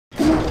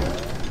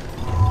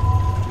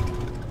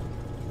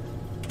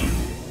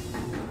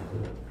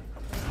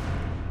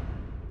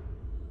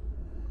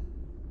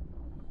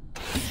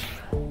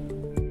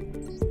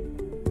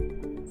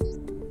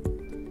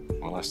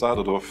I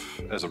started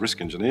off as a risk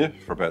engineer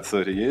for about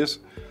 30 years,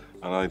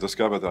 and I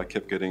discovered that I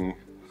kept getting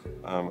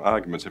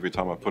arguments every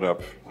time I put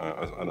up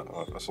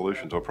a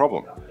solution to a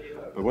problem.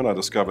 But when I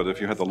discovered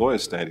if you had the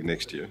lawyers standing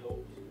next to you,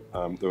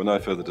 there were no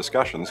further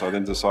discussions. I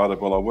then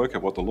decided, well, I'll work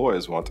out what the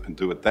lawyers want and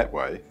do it that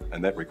way,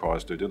 and that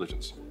requires due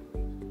diligence.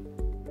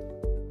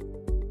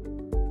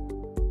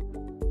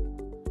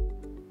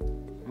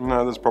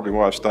 No, that's probably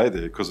why I've stayed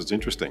there, because it's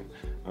interesting.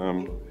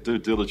 Due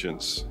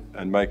diligence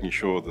and making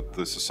sure that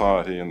the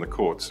society and the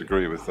courts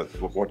agree with that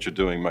what you're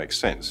doing makes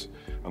sense,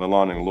 and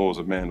aligning the laws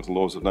of man with the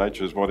laws of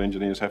nature is what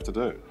engineers have to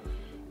do.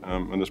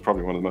 And it's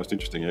probably one of the most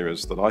interesting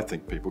areas that I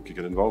think people could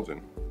get involved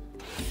in.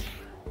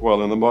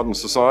 Well, in the modern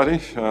society,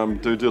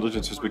 due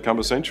diligence has become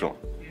essential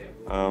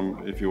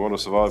if you want to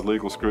survive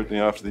legal scrutiny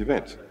after the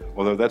event.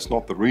 Although that's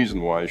not the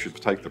reason why you should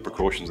take the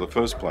precautions in the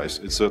first place,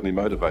 it certainly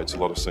motivates a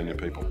lot of senior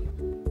people.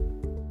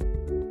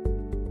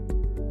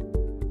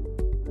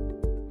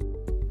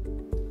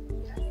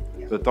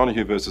 The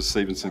Donahue versus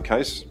Stevenson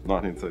case,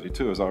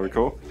 1932 as I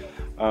recall,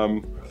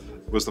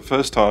 was the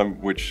first time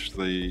which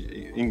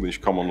the English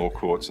common law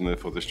courts and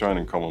therefore the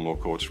Australian common law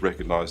courts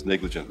recognised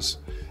negligence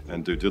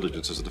and due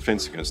diligence as a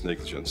defence against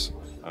negligence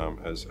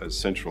as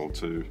central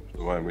to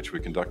the way in which we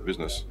conduct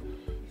business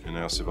in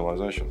our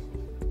civilisation.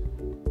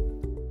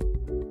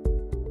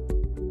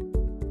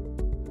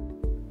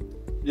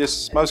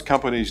 Yes, most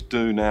companies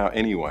do now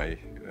anyway,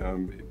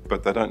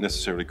 but they don't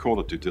necessarily call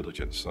it due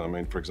diligence. I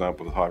mean, for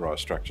example, with high-rise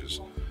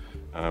structures,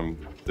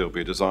 there'll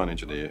be a design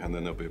engineer and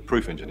then there'll be a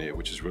proof engineer,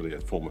 which is really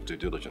a form of due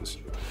diligence.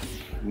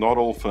 Not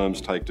all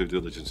firms take due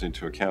diligence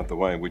into account the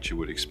way in which you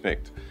would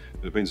expect.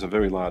 There have been some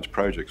very large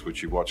projects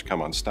which you watch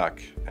come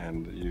unstuck,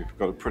 and you've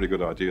got a pretty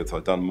good idea if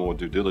they've done more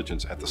due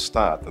diligence at the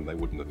start, then that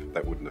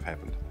wouldn't have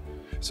happened.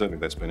 Certainly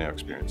that's been our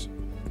experience.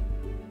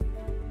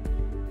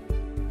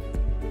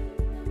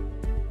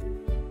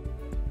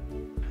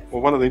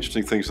 Well, one of the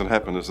interesting things that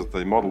happened is that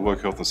the model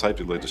work health and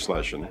safety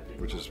legislation,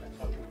 which is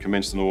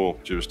commenced in all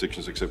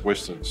jurisdictions except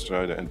Western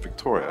Australia and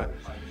Victoria,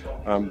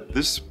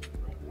 this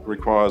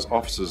requires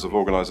officers of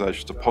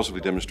organisations to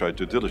positively demonstrate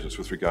due diligence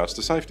with regards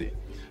to safety.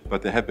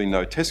 But there have been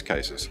no test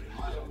cases.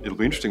 It'll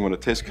be interesting when a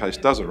test case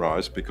does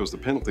arise, because the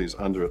penalties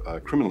under it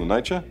are criminal in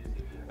nature,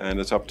 and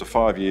it's up to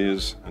 5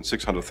 years and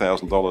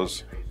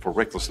 $600,000 for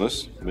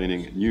recklessness,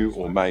 meaning knew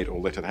or made or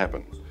let it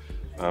happen.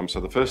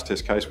 So the first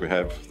test case we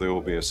have, there will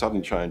be a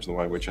sudden change in the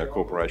way in which our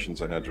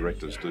corporations and our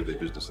directors do their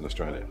business in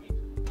Australia.